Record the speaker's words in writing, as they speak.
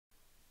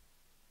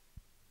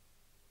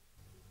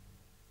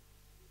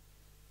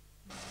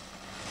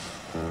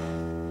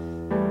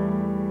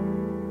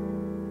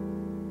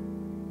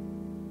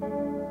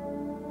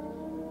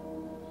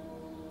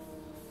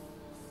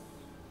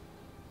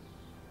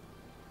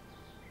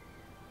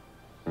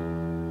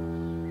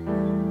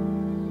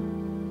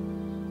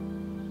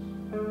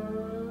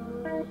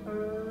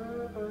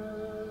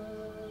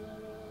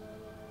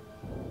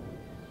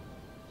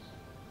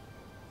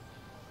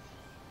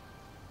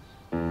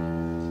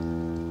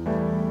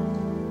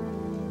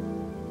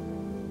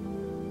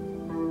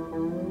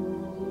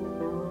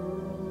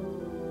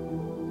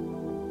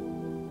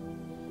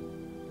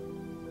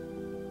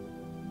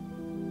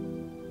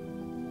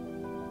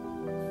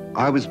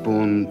I was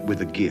born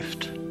with a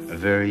gift, a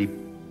very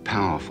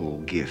powerful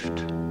gift.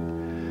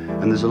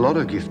 And there's a lot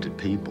of gifted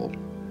people.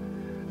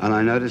 And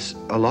I notice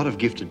a lot of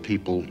gifted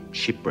people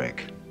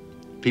shipwreck.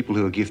 People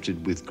who are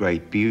gifted with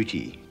great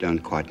beauty don't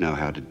quite know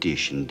how to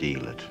dish and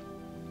deal it.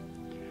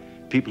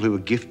 People who are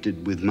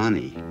gifted with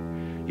money,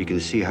 you can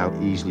see how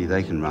easily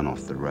they can run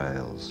off the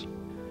rails.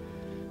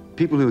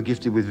 People who are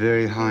gifted with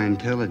very high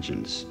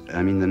intelligence,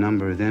 I mean, the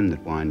number of them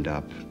that wind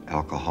up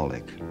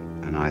alcoholic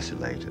and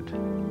isolated.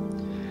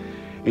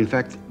 In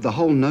fact, the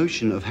whole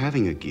notion of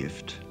having a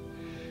gift,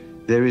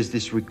 there is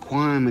this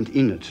requirement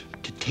in it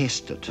to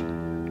test it,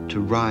 to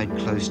ride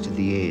close to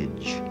the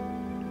edge.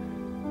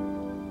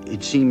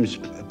 It seems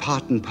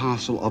part and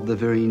parcel of the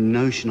very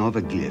notion of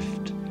a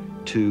gift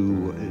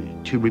to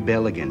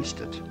rebel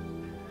against it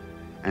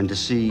and to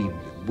see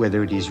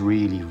whether it is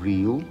really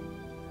real,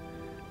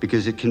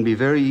 because it can be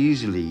very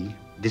easily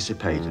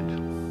dissipated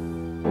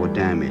or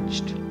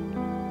damaged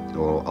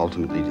or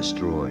ultimately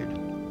destroyed.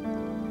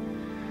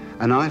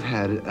 And I've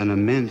had an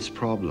immense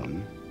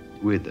problem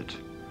with it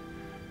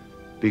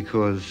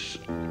because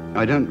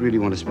I don't really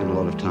want to spend a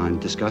lot of time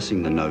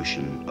discussing the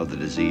notion of the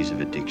disease of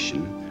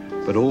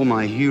addiction, but all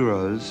my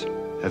heroes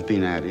have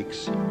been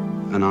addicts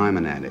and I'm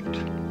an addict.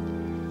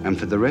 And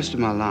for the rest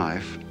of my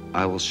life,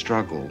 I will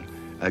struggle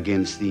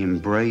against the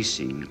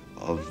embracing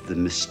of the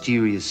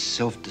mysterious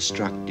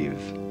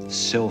self-destructive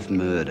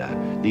self-murder,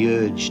 the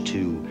urge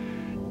to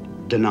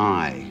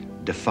deny,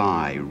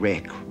 defy,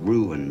 wreck,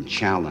 ruin,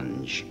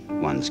 challenge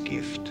one's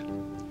gift.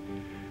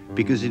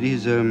 Because it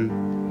is a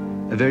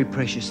very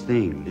precious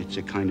thing. It's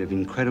a kind of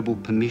incredible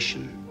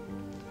permission.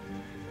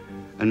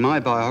 And my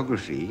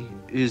biography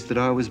is that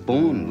I was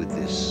born with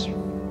this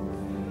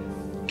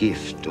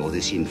gift or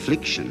this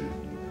infliction,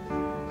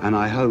 and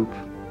I hope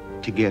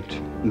to get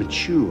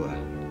mature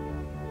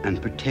and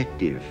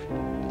protective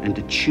and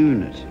to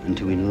tune it and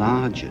to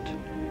enlarge it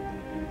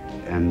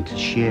and to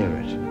share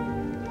it.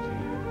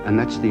 And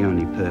that's the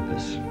only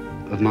purpose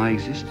of my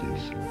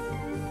existence.